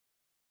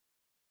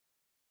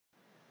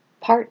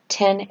Part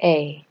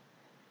 10a.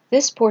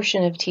 This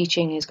portion of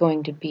teaching is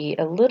going to be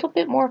a little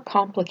bit more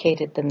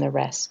complicated than the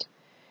rest.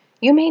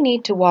 You may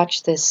need to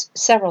watch this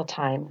several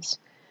times.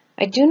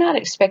 I do not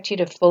expect you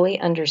to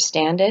fully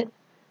understand it,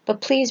 but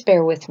please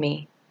bear with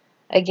me.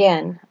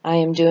 Again, I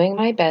am doing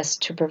my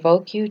best to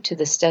provoke you to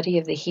the study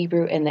of the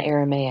Hebrew and the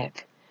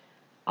Aramaic.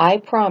 I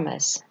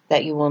promise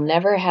that you will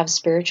never have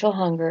spiritual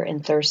hunger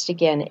and thirst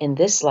again in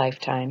this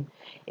lifetime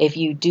if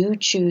you do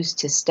choose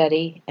to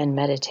study and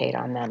meditate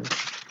on them.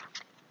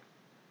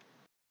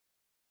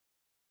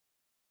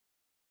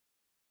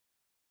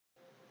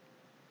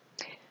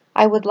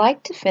 I would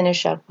like to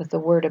finish up with the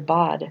word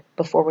abad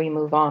before we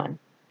move on,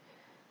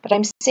 but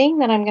I'm seeing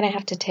that I'm going to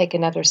have to take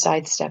another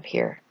sidestep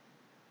here.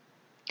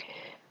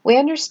 We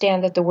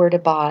understand that the word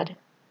abad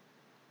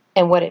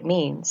and what it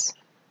means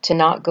to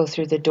not go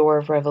through the door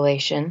of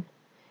revelation,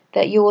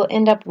 that you will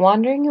end up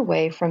wandering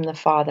away from the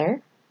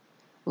Father,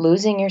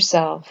 losing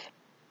yourself,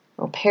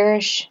 will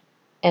perish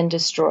and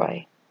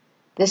destroy.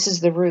 This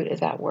is the root of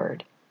that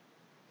word.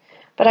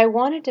 But I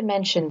wanted to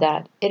mention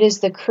that it is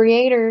the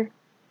Creator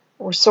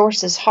or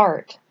Source's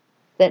heart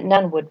that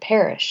none would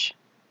perish,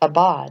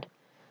 abad,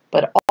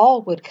 but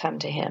all would come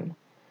to him.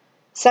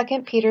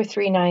 2 Peter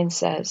 3:9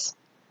 says,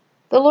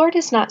 "The Lord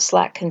is not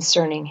slack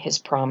concerning his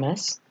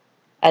promise,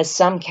 as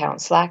some count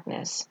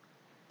slackness,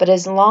 but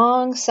is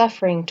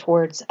long-suffering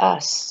towards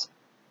us,"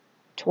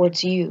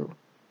 towards you,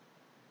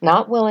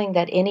 "not willing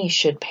that any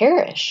should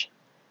perish,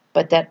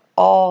 but that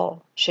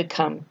all should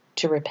come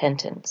to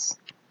repentance."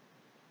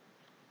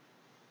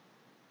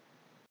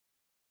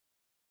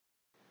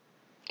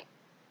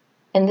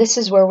 And this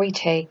is where we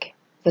take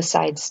the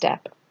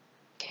sidestep.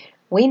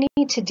 We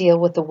need to deal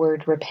with the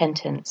word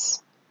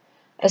repentance.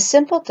 A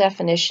simple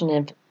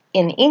definition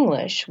in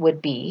English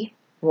would be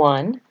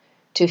 1.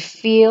 To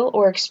feel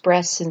or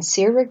express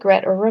sincere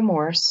regret or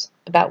remorse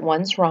about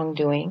one's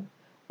wrongdoing,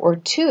 or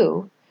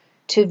 2.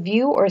 To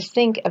view or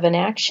think of an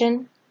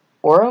action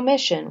or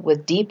omission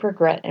with deep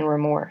regret and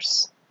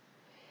remorse.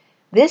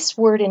 This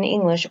word in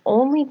English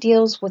only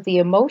deals with the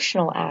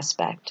emotional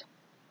aspect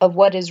of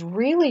what is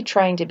really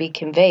trying to be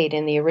conveyed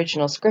in the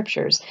original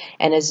scriptures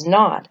and is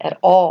not at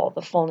all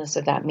the fullness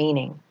of that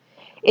meaning.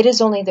 It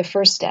is only the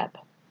first step,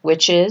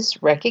 which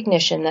is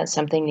recognition that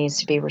something needs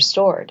to be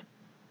restored.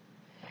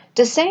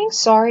 Does saying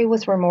sorry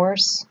with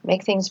remorse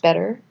make things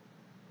better?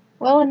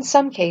 Well, in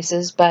some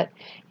cases, but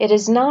it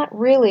is not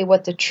really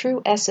what the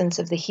true essence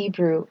of the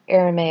Hebrew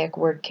Aramaic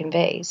word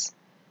conveys.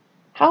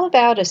 How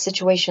about a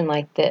situation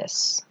like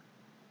this?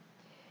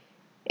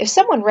 If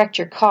someone wrecked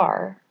your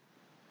car,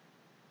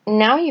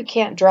 now you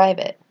can't drive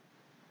it.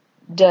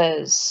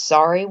 Does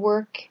sorry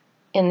work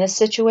in this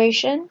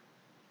situation?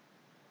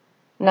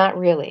 Not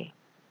really.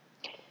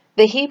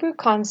 The Hebrew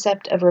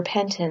concept of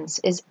repentance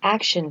is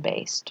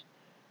action-based,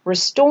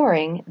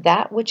 restoring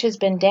that which has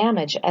been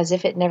damaged as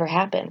if it never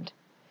happened.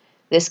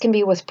 This can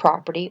be with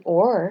property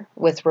or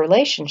with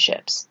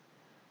relationships.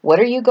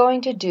 What are you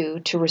going to do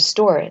to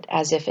restore it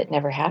as if it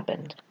never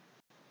happened?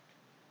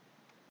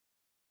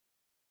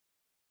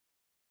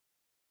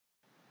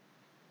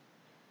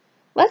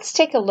 Let's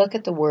take a look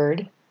at the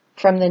word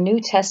from the New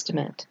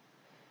Testament.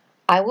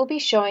 I will be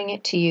showing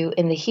it to you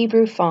in the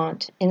Hebrew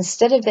font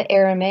instead of the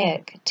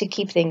Aramaic to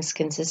keep things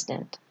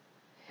consistent.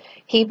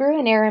 Hebrew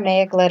and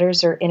Aramaic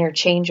letters are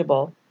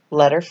interchangeable,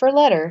 letter for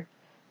letter.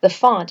 The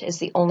font is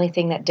the only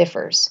thing that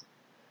differs.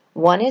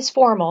 One is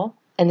formal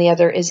and the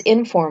other is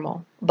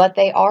informal, but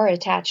they are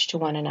attached to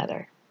one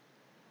another.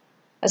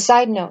 A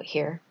side note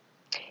here,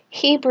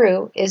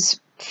 Hebrew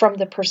is from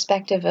the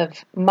perspective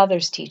of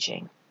mother's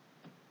teaching,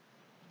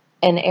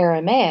 and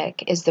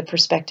Aramaic is the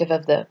perspective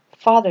of the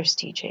Father's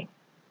teaching.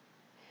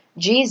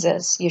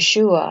 Jesus,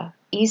 Yeshua,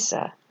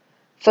 Isa,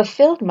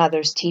 fulfilled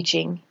mother's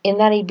teaching in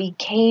that he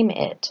became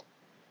it.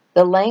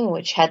 The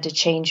language had to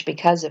change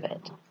because of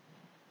it.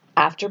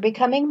 After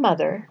becoming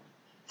mother,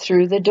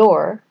 through the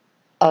door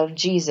of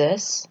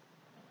Jesus,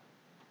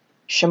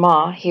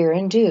 Shema, hear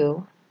and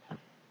do,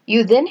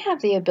 you then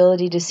have the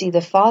ability to see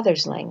the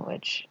Father's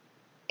language,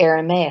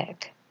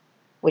 Aramaic,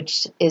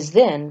 which is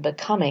then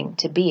becoming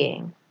to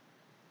being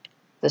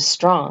the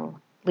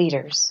strong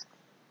leaders.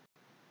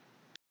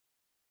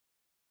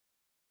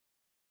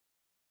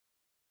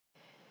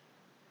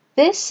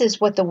 This is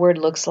what the word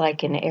looks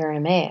like in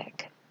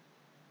Aramaic.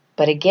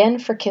 But again,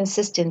 for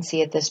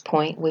consistency at this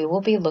point, we will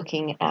be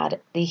looking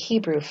at the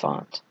Hebrew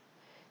font.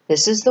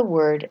 This is the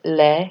word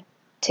le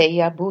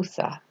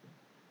teyabutha,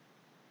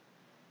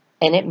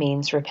 and it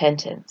means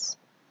repentance.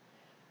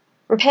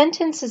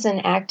 Repentance is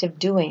an act of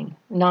doing,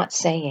 not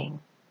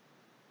saying.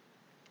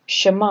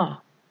 Shema,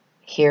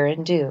 hear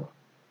and do.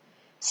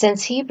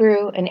 Since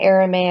Hebrew and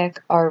Aramaic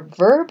are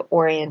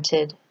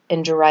verb-oriented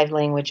and derived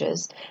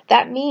languages,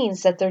 that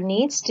means that there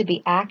needs to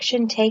be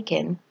action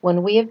taken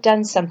when we have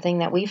done something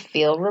that we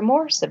feel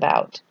remorse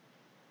about.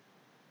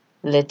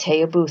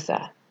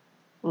 L'teyabutha.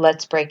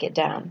 Let's break it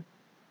down.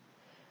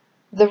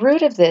 The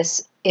root of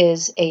this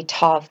is a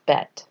tav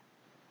bet.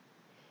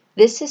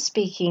 This is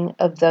speaking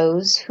of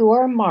those who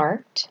are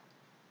marked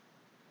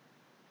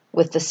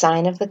with the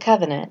sign of the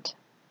covenant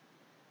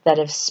that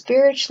have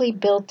spiritually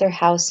built their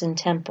house and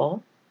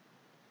temple,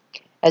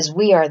 as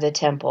we are the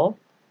temple.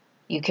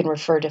 You can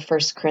refer to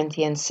 1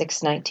 Corinthians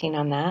 6:19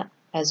 on that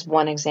as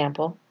one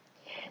example.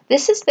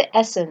 This is the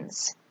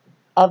essence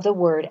of the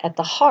word at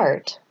the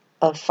heart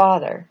of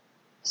Father,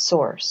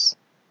 Source.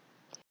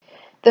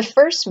 The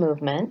first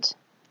movement,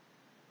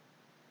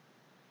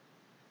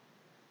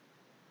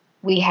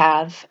 we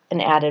have an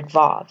added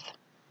vav.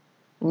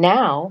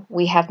 Now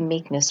we have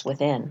meekness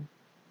within.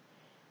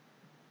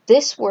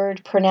 This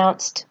word,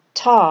 pronounced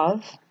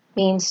tav,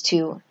 means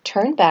to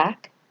turn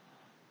back,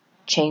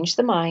 change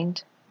the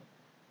mind,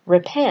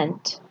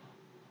 repent,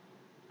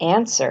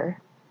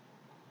 answer,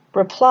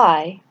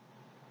 reply,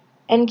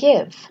 and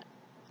give.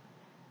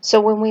 So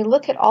when we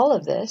look at all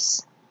of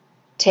this,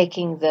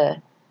 taking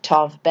the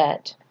tav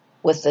bet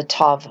with the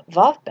tav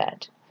vav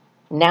bet,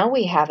 now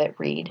we have it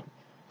read,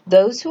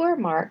 those who are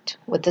marked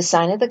with the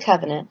sign of the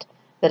covenant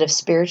that have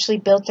spiritually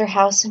built their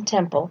house and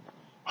temple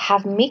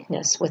have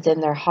meekness within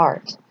their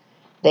heart.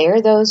 They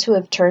are those who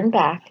have turned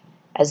back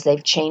as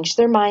they've changed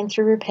their mind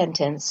through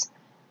repentance.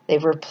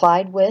 They've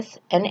replied with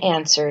and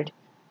answered,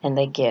 and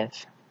they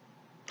give.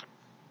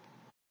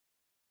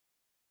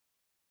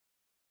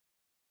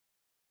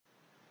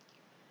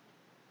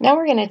 Now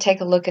we're going to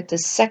take a look at the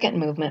second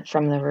movement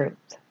from the root.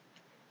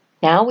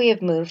 Now we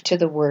have moved to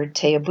the word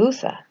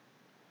teabutha.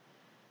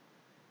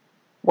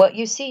 What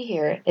you see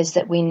here is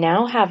that we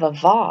now have a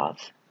vav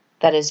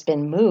that has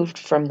been moved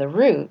from the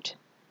root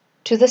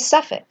to the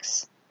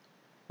suffix.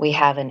 We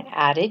have an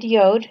added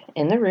yod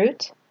in the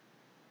root,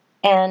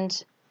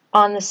 and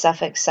on the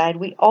suffix side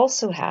we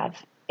also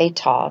have a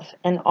tav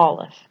and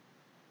aleph.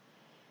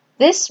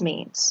 This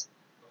means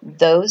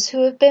those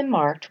who have been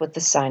marked with the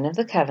sign of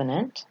the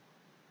covenant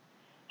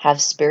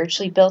have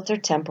spiritually built their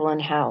temple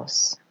and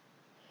house.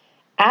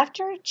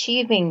 After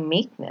achieving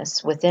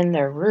meekness within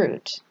their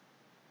root,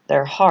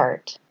 their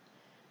heart,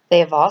 they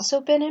have also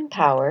been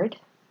empowered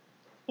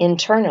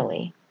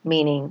internally,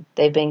 meaning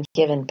they've been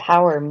given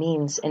power,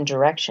 means, and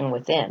direction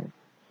within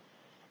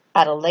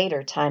at a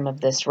later time of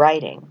this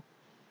writing,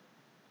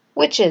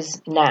 which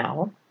is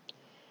now.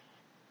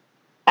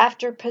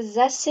 After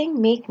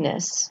possessing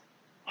meekness,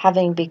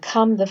 having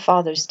become the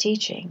Father's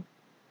teaching,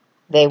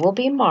 they will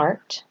be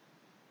marked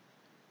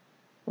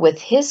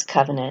with His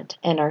covenant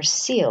and are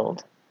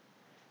sealed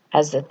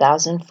as the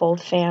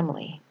thousandfold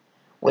family,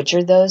 which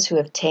are those who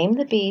have tamed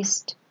the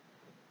beast,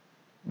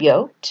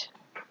 yoked,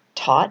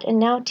 taught, and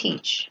now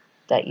teach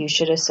that you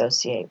should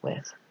associate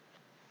with.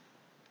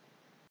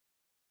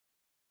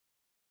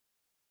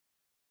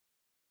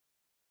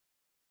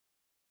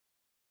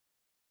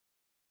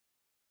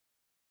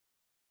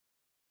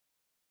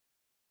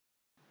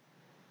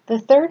 The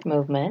third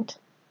movement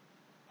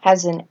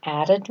has an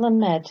added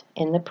lamed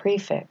in the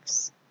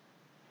prefix.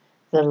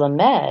 The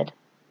lamed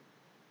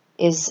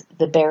is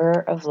the bearer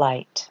of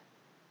light,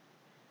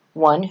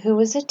 one who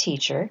is a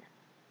teacher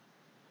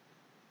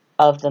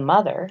of the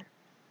mother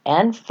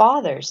and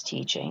father's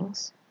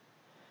teachings,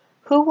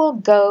 who will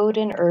goad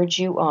and urge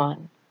you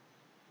on,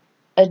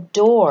 a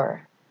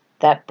door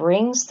that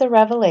brings the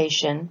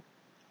revelation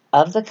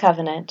of the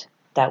covenant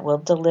that will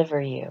deliver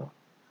you.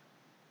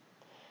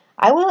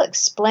 I will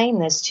explain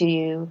this to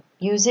you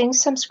using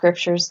some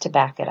scriptures to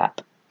back it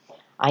up.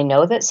 I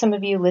know that some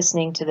of you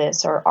listening to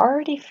this are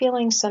already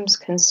feeling some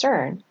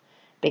concern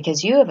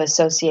because you have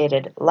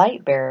associated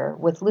light bearer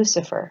with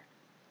Lucifer.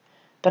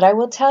 But I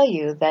will tell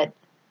you that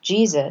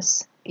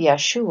Jesus,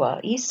 Yeshua,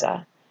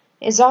 Isa,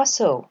 is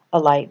also a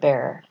light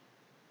bearer,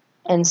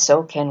 and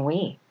so can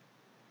we.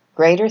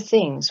 Greater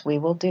things we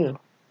will do.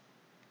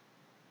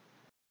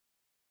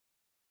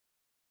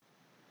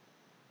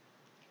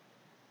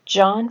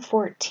 John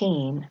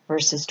 14,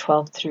 verses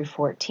 12 through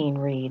 14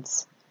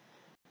 reads,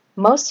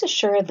 Most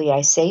assuredly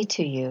I say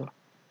to you,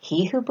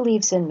 he who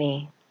believes in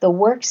me, the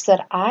works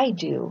that I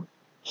do,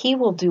 he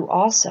will do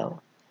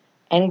also,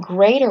 and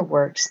greater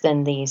works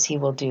than these he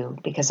will do,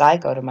 because I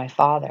go to my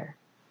Father.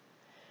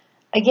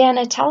 Again,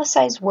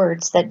 italicized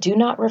words that do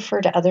not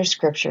refer to other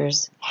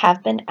scriptures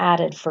have been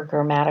added for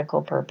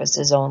grammatical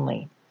purposes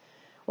only.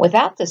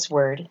 Without this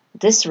word,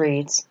 this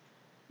reads,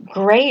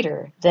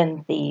 Greater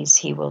than these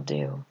he will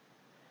do.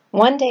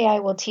 One day I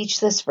will teach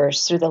this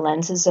verse through the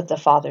lenses of the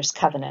Father's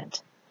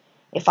covenant.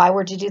 If I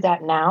were to do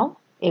that now,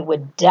 it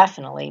would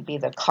definitely be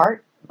the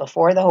cart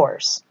before the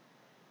horse.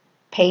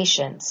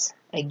 Patience,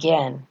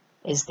 again,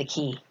 is the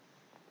key.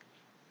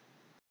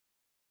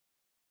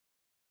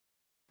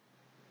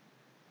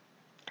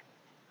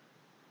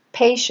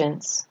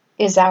 Patience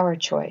is our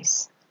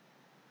choice.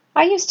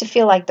 I used to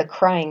feel like the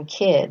crying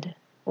kid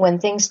when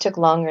things took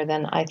longer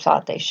than I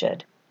thought they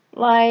should,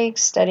 like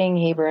studying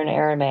Hebrew and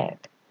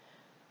Aramaic.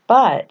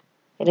 But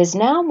it is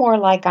now more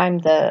like I'm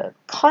the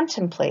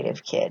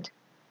contemplative kid,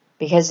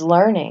 because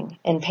learning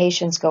and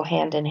patience go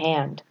hand in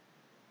hand.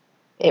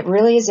 It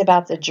really is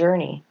about the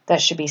journey that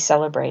should be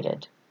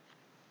celebrated.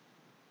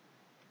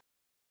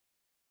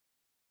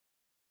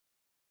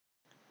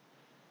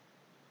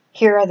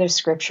 Here are the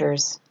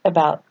scriptures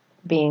about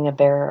being a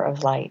bearer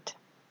of light.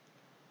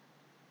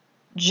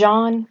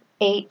 John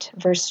 8,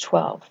 verse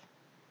 12.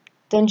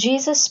 Then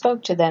Jesus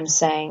spoke to them,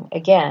 saying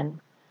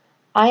again,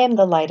 I am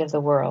the light of the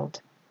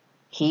world.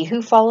 He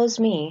who follows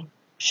me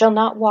shall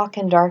not walk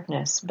in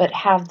darkness, but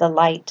have the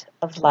light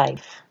of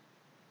life.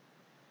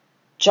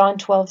 John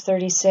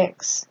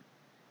 12:36.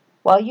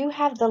 While you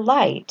have the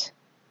light,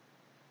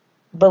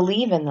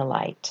 believe in the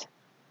light,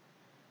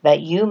 that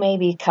you may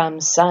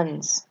become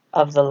sons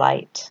of the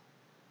light.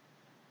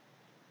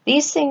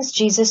 These things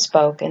Jesus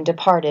spoke and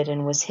departed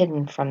and was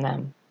hidden from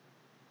them.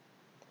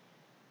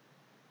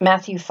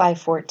 Matthew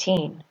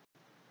 5:14.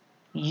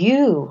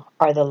 You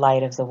are the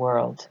light of the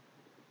world.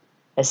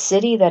 A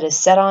city that is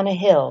set on a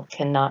hill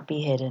cannot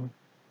be hidden.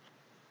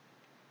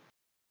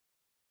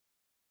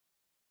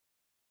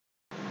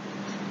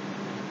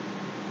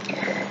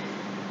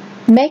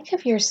 Make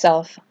of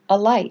yourself a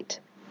light,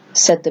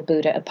 said the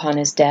Buddha upon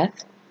his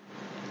death.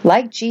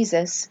 Like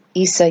Jesus,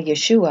 Isa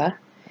Yeshua,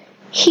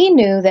 he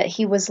knew that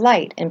he was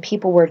light and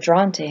people were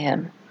drawn to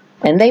him.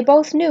 And they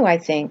both knew, I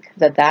think,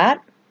 that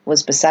that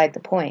was beside the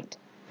point.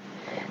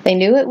 They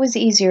knew it was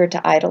easier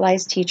to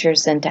idolize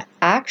teachers than to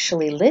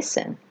actually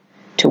listen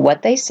to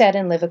what they said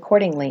and live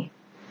accordingly.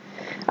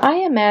 I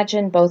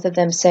imagine both of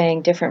them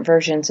saying different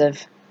versions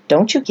of,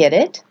 don't you get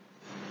it?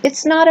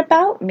 It's not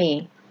about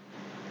me.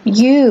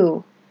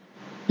 You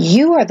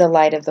are the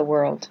light of the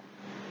world.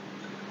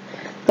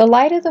 The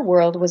light of the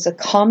world was a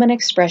common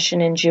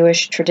expression in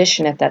Jewish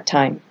tradition at that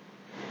time.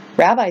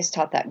 Rabbis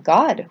taught that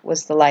God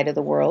was the light of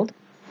the world,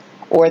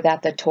 or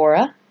that the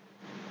Torah,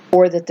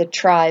 or that the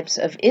tribes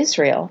of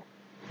Israel,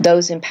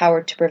 those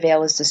empowered to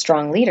prevail as the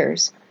strong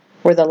leaders,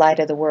 were the light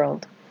of the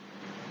world.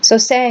 So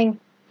saying,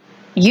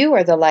 you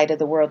are the light of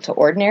the world to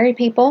ordinary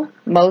people,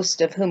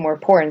 most of whom were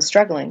poor and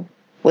struggling,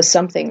 was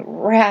something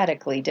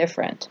radically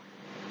different.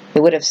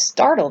 It would have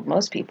startled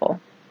most people.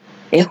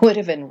 It would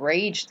have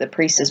enraged the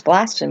priest's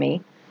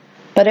blasphemy,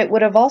 but it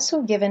would have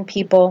also given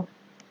people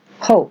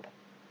hope.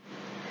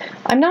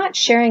 I'm not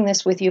sharing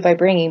this with you by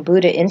bringing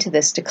Buddha into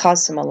this to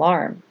cause some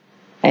alarm.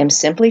 I am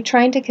simply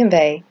trying to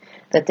convey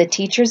that the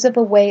teachers of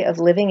a way of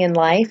living in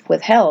life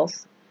with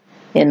health,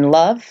 in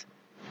love,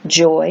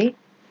 joy,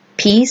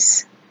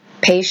 peace,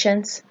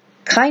 patience,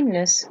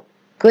 kindness,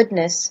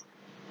 goodness,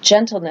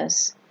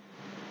 gentleness,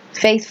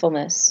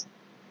 faithfulness,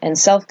 and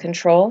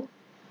self-control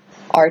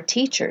are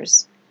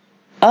teachers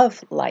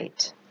of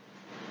light.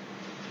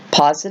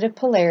 Positive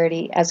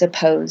polarity as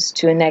opposed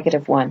to a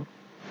negative one.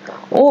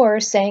 Or,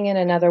 saying in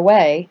another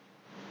way,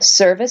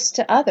 service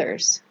to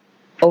others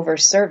over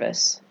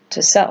service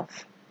to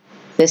self.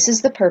 This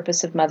is the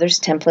purpose of Mother's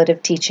template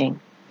of teaching,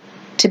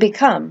 to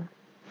become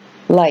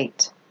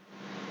light.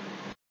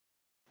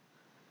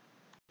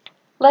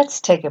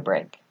 Let's take a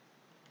break.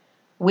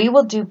 We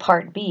will do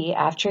part B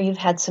after you've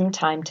had some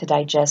time to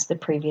digest the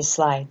previous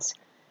slides.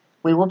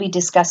 We will be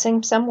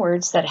discussing some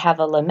words that have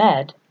a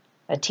lamed,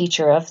 a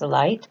teacher of the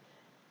light,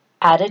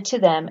 added to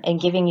them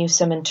and giving you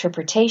some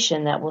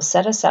interpretation that will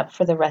set us up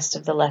for the rest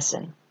of the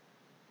lesson.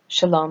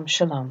 Shalom,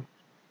 shalom.